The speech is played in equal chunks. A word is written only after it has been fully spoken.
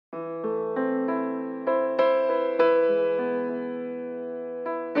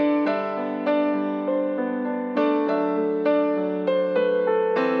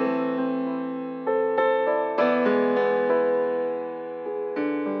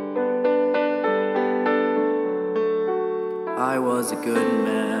I was a good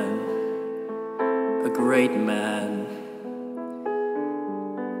man, a great man,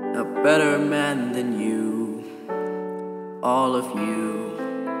 a better man than you. All of you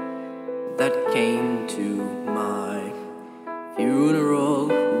that came to my funeral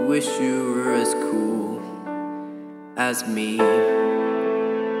wish you were as cool as me.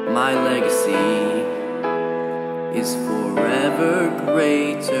 My legacy is forever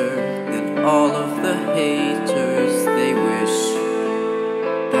greater than all of the haters. They wish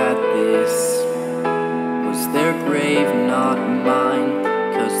that this was their grave, not mine,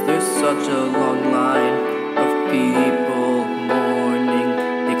 'cause there's such a long line of people mourning,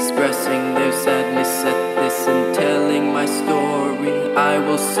 expressing their sadness at this and telling my story. I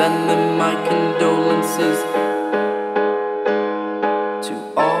will send them my condolences to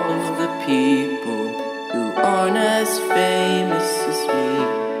all of the people who aren't as famous as me,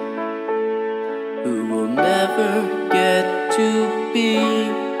 who will never get to be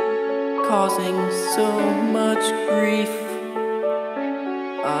causing so much grief.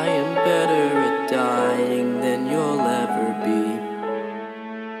 I am better at dying than you'll ever be.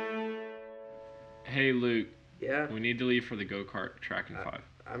 Hey Luke. Yeah? We need to leave for the go-kart track in 5.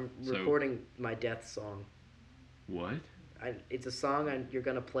 I'm recording my death song. What? It's a song you're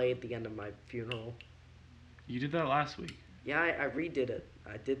going to play at the end of my funeral. You did that last week. Yeah, I redid it.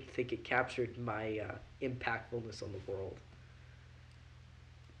 I did think it captured my impactfulness on the world.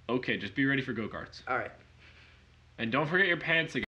 Okay, just be ready for go-karts. All right. And don't forget your pants again.